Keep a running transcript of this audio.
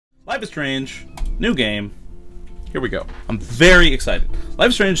Life is Strange, new game. Here we go. I'm very excited. Life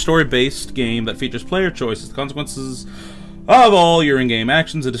is Strange, story-based game that features player choices. The consequences of all your in-game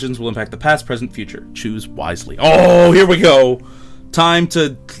actions and decisions will impact the past, present, future. Choose wisely. Oh, here we go. Time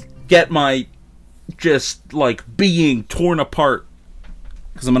to get my just like being torn apart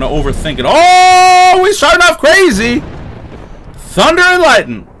because I'm gonna overthink it. Oh, we starting off crazy. Thunder and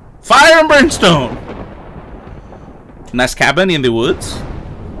lightning, fire and brimstone. Nice cabin in the woods.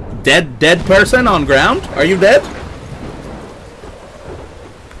 Dead person on ground. Are you dead?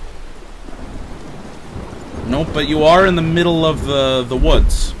 Nope, but you are in the middle of the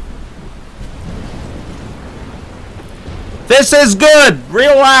woods. This is good!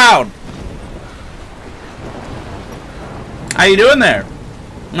 Real loud! How you doing there?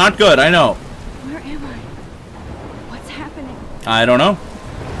 Not good, I know. Where am I? What's happening? I don't know.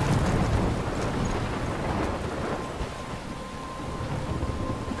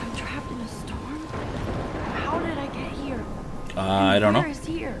 I'm trapped in a storm? How did I get here? I don't know. Where is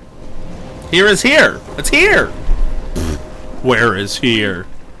here? Here is here! It's here! Where is here?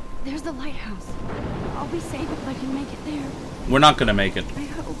 There's the lighthouse. I'll be safe if I can make it there. We're not gonna make it. I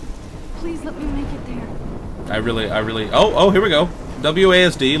hope. Please let me make it there. I really... Oh, here we go.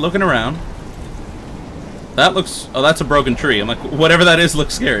 WASD, looking around. That looks... Oh, that's a broken tree. I'm like, whatever that is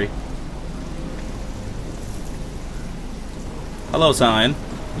looks scary. Hello, sign.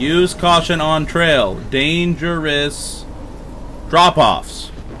 Use caution on trail. Dangerous drop-offs.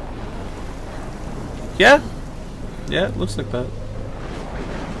 Yeah? Yeah, it looks like that.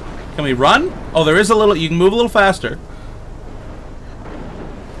 Can we run? Oh, there is a little... You can move a little faster.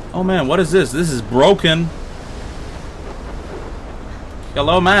 Oh, man, what is this? This is broken.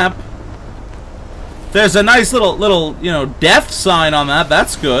 Hello, map. There's a nice little, you know, death sign on that.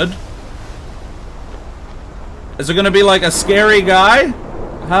 That's good. Is it gonna be like a scary guy?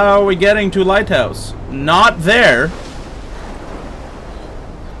 How are we getting to Lighthouse? Not there.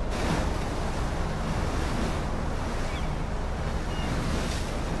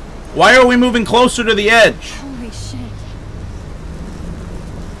 Why are we moving closer to the edge? Holy shit.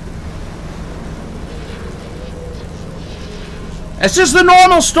 It's just the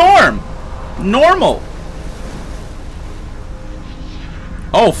normal storm. Normal.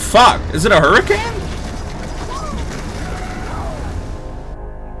 Oh, fuck. Is it a hurricane?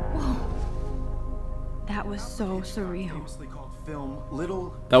 Whoa. That was so surreal.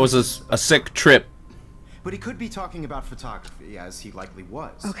 That was a sick trip. But he could be talking about photography, as he likely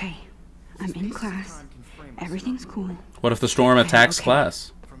was. Okay. I'm in class. Everything's cool. What if the storm attacks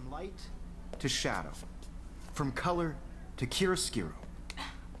class? From light to shadow. From color to chiaroscuro.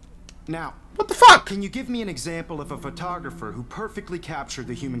 Now, what the fuck? Can you give me an example of a photographer who perfectly captured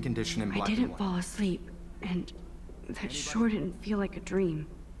the human condition in black and white? I didn't fall asleep, and that sure didn't feel like a dream.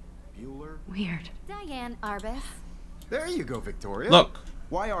 Bueller? Weird. Diane Arbus. There you go, Victoria. Look.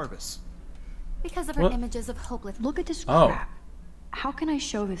 Why Arbus? Because of her images of hopeless... Look at this Oh. crap. How can I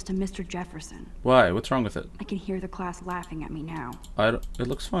show this to Mr. Jefferson? Why? What's wrong with it? I can hear the class laughing at me now. It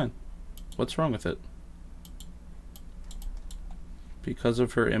looks fine. What's wrong with it? Because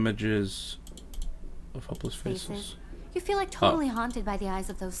of her images of hopeless faces. You feel like totally haunted by the eyes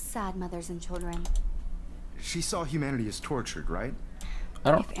of those sad mothers and children. She saw humanity as tortured, right?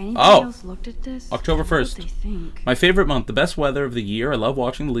 I don't... If anybody else looked at this, October 1st. what would they think? My favorite month, the best weather of the year. I love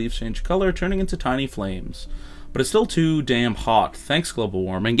watching the leaves change color, turning into tiny flames. But it's still too damn hot. Thanks, global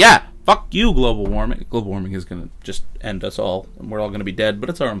warming. Yeah, fuck you, global warming. Global warming is gonna just end us all, and we're all gonna be dead, but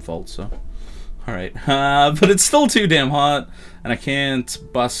it's our own fault, so... Alright, but it's still too damn hot, and I can't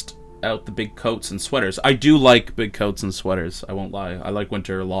bust out the big coats and sweaters. I do like big coats and sweaters, I won't lie. I like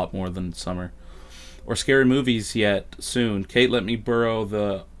winter a lot more than summer. Or scary movies yet soon. Kate let me borrow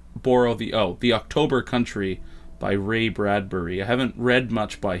the October Country by Ray Bradbury. I haven't read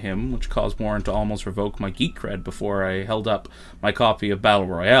much by him, which caused Warren to almost revoke my geek cred before I held up my copy of Battle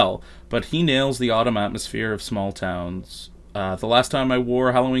Royale, but he nails the autumn atmosphere of small towns. The last time I wore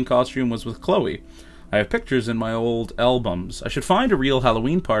a Halloween costume was with Chloe. I have pictures in my old albums. I should find a real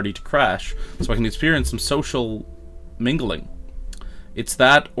Halloween party to crash so I can experience some social mingling. It's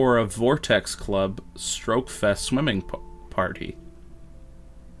that or a Vortex Club Stroke Fest swimming party.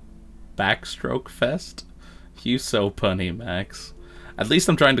 Backstroke Fest? You so punny, Max. At least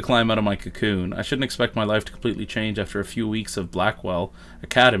I'm trying to climb out of my cocoon. I shouldn't expect my life to completely change after a few weeks of Blackwell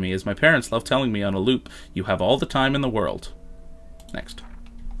Academy, as my parents love telling me on a loop, you have all the time in the world. Next.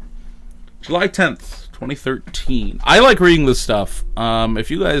 July 10th, 2013. I like reading this stuff. If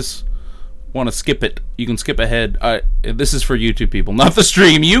you guys want to skip it, you can skip ahead. This is for YouTube people, not the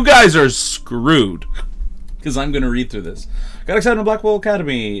stream. You guys are screwed. Because I'm going to read through this. Got excited in Blackwell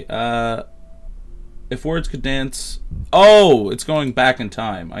Academy. If words could dance... Oh, it's going back in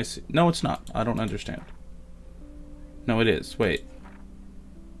time. I see. No, it's not. I don't understand. No, it is. Wait.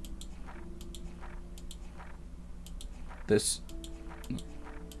 This...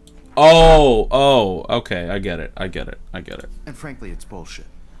 Oh, okay. I get it. And frankly, it's bullshit.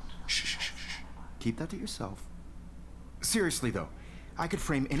 Shh. Keep that to yourself. Seriously, though, I could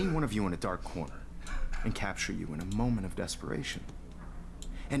frame any one of you in a dark corner and capture you in a moment of desperation.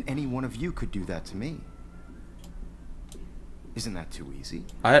 And any one of you could do that to me. Isn't that too easy?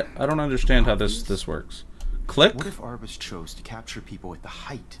 I don't understand how this works. Click. What if Arbus chose to capture people at the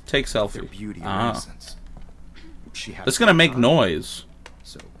height Take of selfie. their beauty or innocence? She has It's gonna make noise.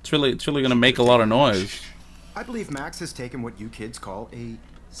 So It's really gonna make a lot of noise. I believe Max has taken what you kids call a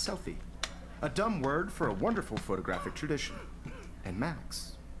selfie. A dumb word for a wonderful photographic tradition. And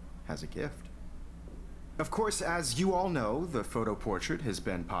Max has a gift. Of course, as you all know, the photo portrait has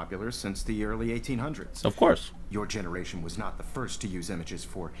been popular since the early 1800s. Of course. Your generation was not the first to use images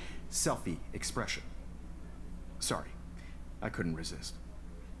for selfie expression. Sorry, I couldn't resist.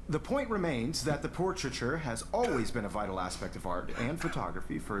 The point remains that the portraiture has always been a vital aspect of art and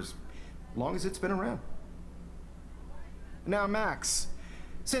photography for as long as it's been around. Now, Max,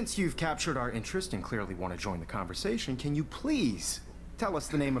 since you've captured our interest and clearly want to join the conversation, can you please tell us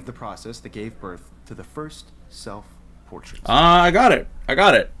the name of the process that gave birth to the first self-portraits? I got it.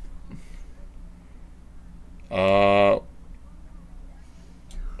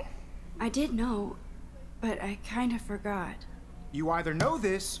 I did know, but I kind of forgot. You either know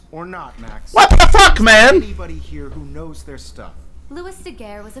this or not, Max. What the fuck, man? Anybody here who knows their stuff? Louis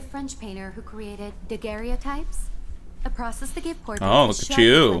Daguerre was a French painter who created daguerreotypes, a process that gave portraits Oh, a look at sharp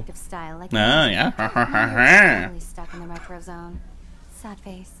you. reflective style like Yeah. totally stuck in the retro zone. Sad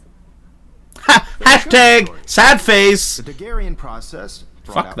face. Hashtag sad face. The Daguerrean process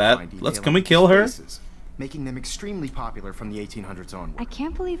brought Fuck out that. fine Let's. detail Can we in kill her? spaces, making them extremely popular from the 1800s onward. I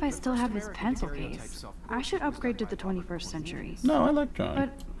can't believe I still have this pencil case. I should upgrade to the 21st century. No, I like drawing. But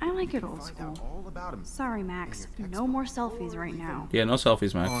I like it old Find school. out all about 'em Sorry, Max. No more selfies right now. Yeah, no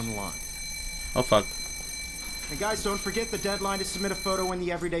selfies, Max. online. Oh fuck. And guys, don't forget the deadline to submit a photo in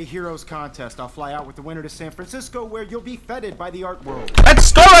the Everyday Heroes contest. I'll fly out with the winner to San Francisco, where you'll be feted by the art world.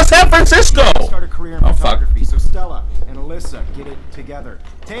 Let's go to San Francisco. Start a career in Oh fuck. photography, so Stella and Alyssa, get it together.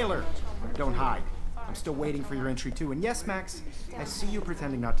 Taylor, don't hide. I'm still waiting for your entry too. And yes, Max, I see you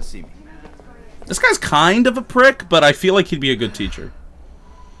pretending not to see me. This guy's kind of a prick, but I feel like he'd be a good teacher.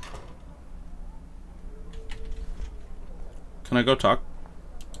 Can I go talk?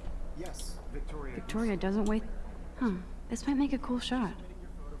 Yes, Victoria. Victoria doesn't wait. Huh. This might make a cool shot.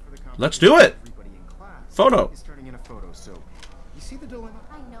 Let's do it. Everybody in class Photo. is turning in a photo, so you see the dilemma?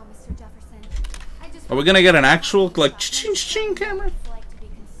 I know, Mr. Jefferson. I just Are we gonna get an actual like ching camera? what it's like to be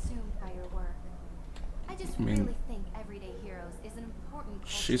consumed by your work. I just mean- really think Everyday Heroes is an important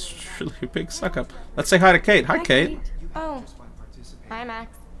She's cultural really a big suck up. Let's say hi to Kate. Hi, Kate. Oh, Just by participating, hi,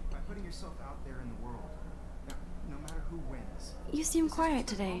 Max. by putting yourself out there in the world. Now, no matter who wins, You seem quiet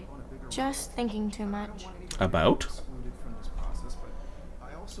today. Just thinking too much. About? excluded from this process, but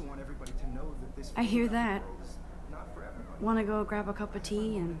I also want everybody to know that this I hear that. is not for everybody. Want to go grab a cup of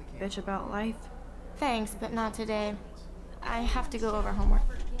tea and bitch about life? Thanks, but not today. I have to go over homework.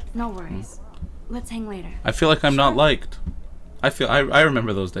 No worries. Let's hang later. I feel like I'm not liked. I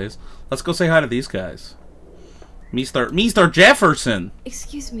remember those days. Let's go say hi to these guys. Mr. Jefferson.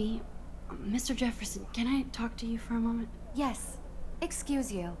 Excuse me, Mr. Jefferson, can I talk to you for a moment? Yes.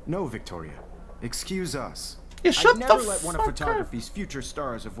 Excuse you. No, Victoria. Excuse us. Yeah, shut I'd never the let one of fuck up. photography's future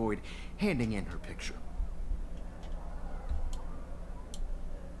stars avoid handing in her picture.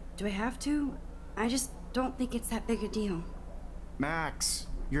 Do I have to? I just don't think it's that big a deal. Max,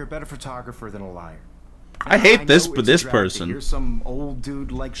 you're a better photographer than a liar. I hate this, know but it's this drab to person. hear some old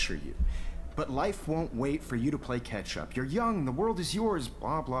dude lecture you. But life won't wait for you to play catch up. You're young, the world is yours,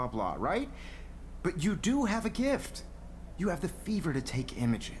 blah, blah, blah, right? But you do have a gift. You have the fever to take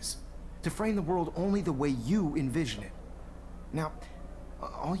images, to frame the world only the way you envision it. Now,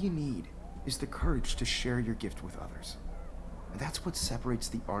 all you need is the courage to share your gift with others. And that's what separates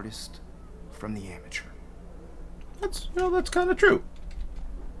the artist from the amateur. That's kind of true.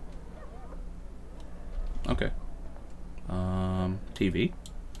 Okay. TV.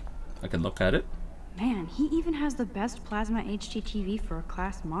 I can look at it. Man, he even has the best plasma HDTV for a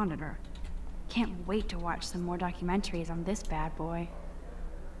class monitor. Can't wait to watch some more documentaries on this bad boy.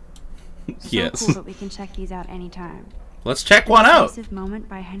 So Yes. cool that we can check these out anytime. Let's check one out. Decisive Moment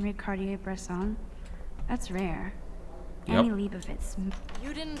by Henry Cartier-Bresson. That's rare. Any Leibovitz.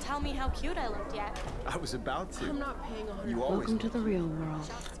 You didn't tell me how cute I looked yet. I was about to. I'm not paying 100. You always Welcome to the real world.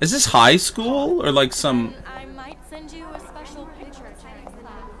 Is this high school or like some? I might send you a special picture of Chinese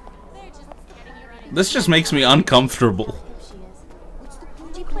class. They're just getting you ready. This just makes me uncomfortable.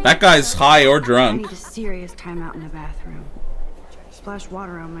 That guy's high or I drunk. need a serious timeout in the bathroom. Splash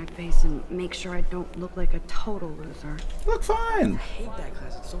water on my face and make sure I don't look like a total loser. Look fine. I hate that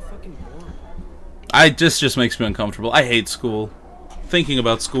class. It's so fucking boring. This just makes me uncomfortable. I hate school. Thinking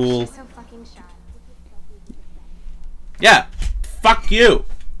about school. So fucking shy. Yeah. Fuck you.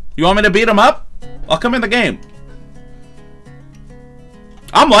 You want me to beat him up? I'll come in the game.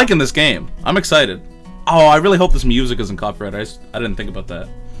 I'm liking this game. I'm excited. Oh, I really hope this music isn't copyrighted. I didn't think about that.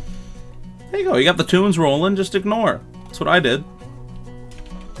 There you go. You got the tunes rolling. Just ignore. That's what I did.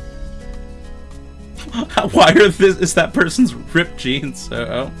 Why is that person's ripped jeans?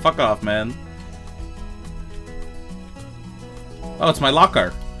 Oh, fuck off, man. Oh, it's my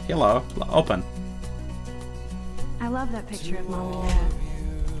locker. Hello. Open. I love that picture of Mom and Dad.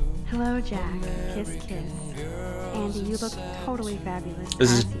 Hello, Jack. Kiss, kiss. Andy, you look totally fabulous.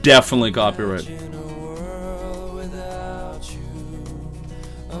 This is definitely copyright.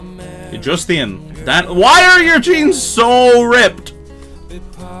 Hey, Justine, why are your jeans so ripped?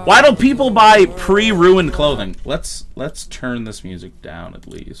 Why do people buy pre-ruined clothing? Let's turn this music down at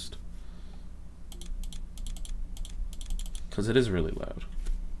least, because it is really loud.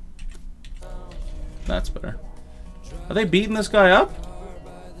 That's better. Are they beating this guy up?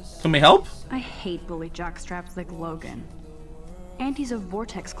 Can we help? I hate bully jockstraps like Logan. Andy's a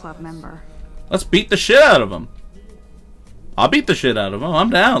Vortex Club member. Let's beat the shit out of him. I'll beat the shit out of him. I'm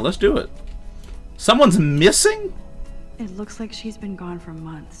down. Let's do it. Someone's missing? It looks like she's been gone for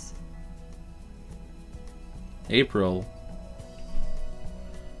months. April.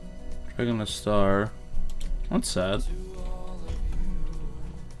 Dragon a star. That's sad.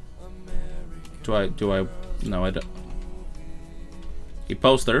 Do I? No, I don't. You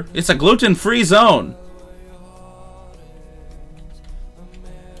poster. It's a gluten-free zone.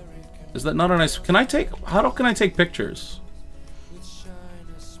 Is that not a nice? Can I take? How can I take pictures?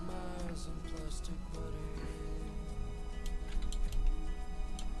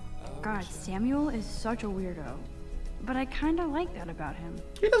 God, Samuel is such a weirdo. But I kinda like that about him.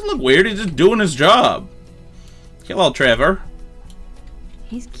 He doesn't look weird. He's just doing his job. Hello, Trevor.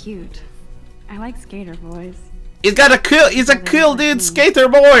 He's cute. I like skater boys. He's got a cool. He's a cool dude, skater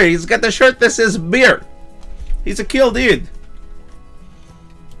boy. He's got the shirt that says beer. He's a cool dude.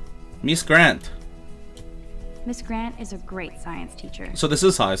 Miss Grant. Miss Grant is a great science teacher. So this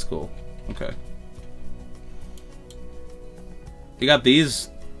is high school. Okay. You got these.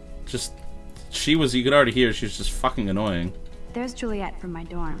 Just, you could already hear she was just fucking annoying. There's Juliet from my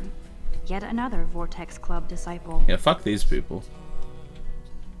dorm. Yet another Vortex Club disciple. Yeah, fuck these people.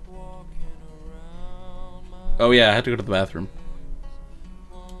 Oh yeah, I had to go to the bathroom.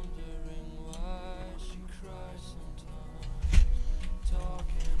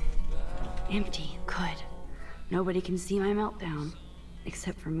 Empty. Good. Nobody can see my meltdown.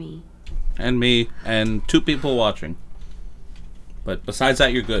 Except for me. And me, and 2 people watching. But besides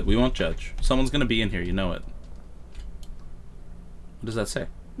that, you're good. We won't judge. Someone's gonna be in here, you know it. What does that say?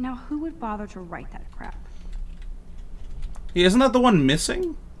 Now, who would bother to write that crap? Yeah, isn't that the one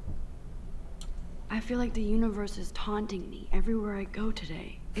missing? I feel like the universe is taunting me everywhere I go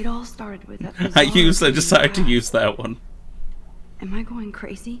today. It all started with that I bizarre decided to graph. use that one. Am I going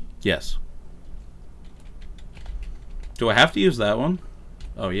crazy? Yes. Do I have to use that one?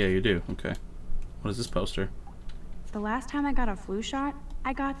 Oh yeah, you do. Okay. What is this poster? The last time I got a flu shot,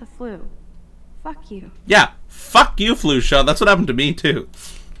 I got the flu. Fuck you. Yeah, fuck you, flu shot. That's what happened to me too.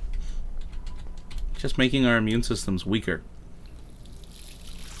 Just making our immune systems weaker.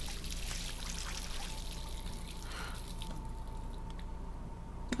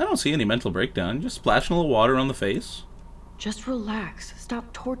 I don't see any mental breakdown. Just splashing a little water on the face. Just relax.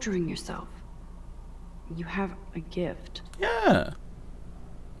 Stop torturing yourself. You have a gift. Yeah.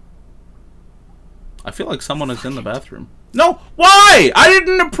 I feel like someone is in the bathroom. No! Why? I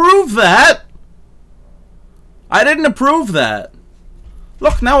didn't approve that! I didn't approve that.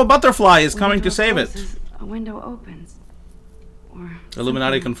 Look, now a butterfly is coming to save it. A window opens. Or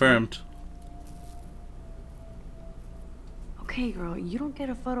Illuminati something. confirmed. Okay, girl, you don't get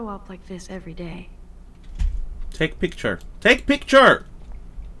a photo op like this every day. Take picture. Take picture!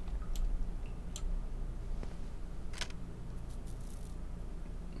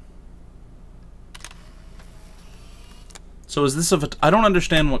 So is this I don't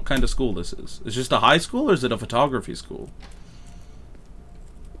understand what kind of school this is. Is it just a high school or is it a photography school?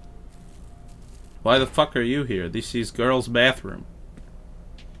 Why the fuck are you here? This is girls' bathroom.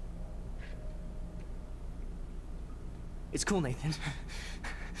 It's cool, Nathan.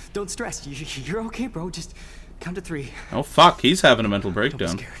 Don't stress. You're okay, bro. Just count to 3. Oh fuck, he's having a mental Don't be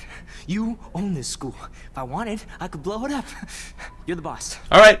breakdown. scared. You own this school. If I wanted, I could blow it up. You're the boss.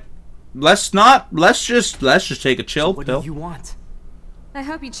 Alright. Let's just take a chill What pill. do you want? I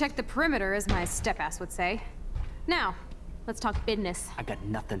hope you check the perimeter, as my step-ass would say. Now, let's talk business. I got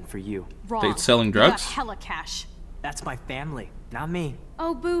nothing for you. Wrong. They selling You got drugs? hella cash. That's my family, not me.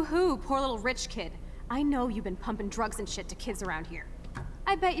 Oh, boo-hoo, poor little rich kid. I know you've been pumping drugs and shit to kids around here.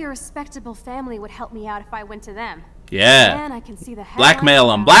 I bet your respectable family would help me out if I went to them. Yeah. Man, I can see the Blackmail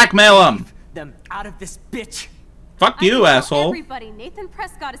him. headlines. Blackmail him. Them out of this bitch. Fuck I you, can tell asshole. Everybody, Nathan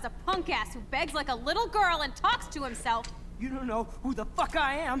Prescott is a punk ass who begs like a little girl and talks to himself. You don't know who the fuck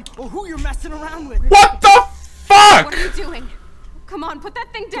I am or who you're messing around with. What the fuck? What are you doing? Come on, put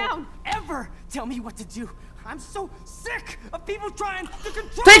that thing down. Ever tell me what to do. I'm so sick of people trying to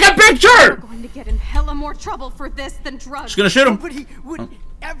control Take a me. picture! You're going to get in hella more trouble for this than drugs. She's gonna shoot him. Nobody would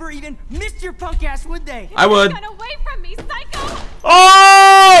ever even miss your punk ass, would they? I would. Get away from me, psycho!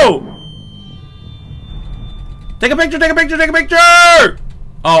 Oh! Take a picture, take a picture, take a picture!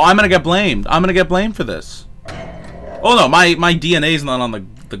 Oh, I'm gonna get blamed. I'm gonna get blamed for this. Oh no, my DNA's not on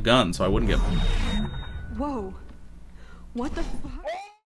the gun, so I wouldn't get blamed. Whoa. What the fuck?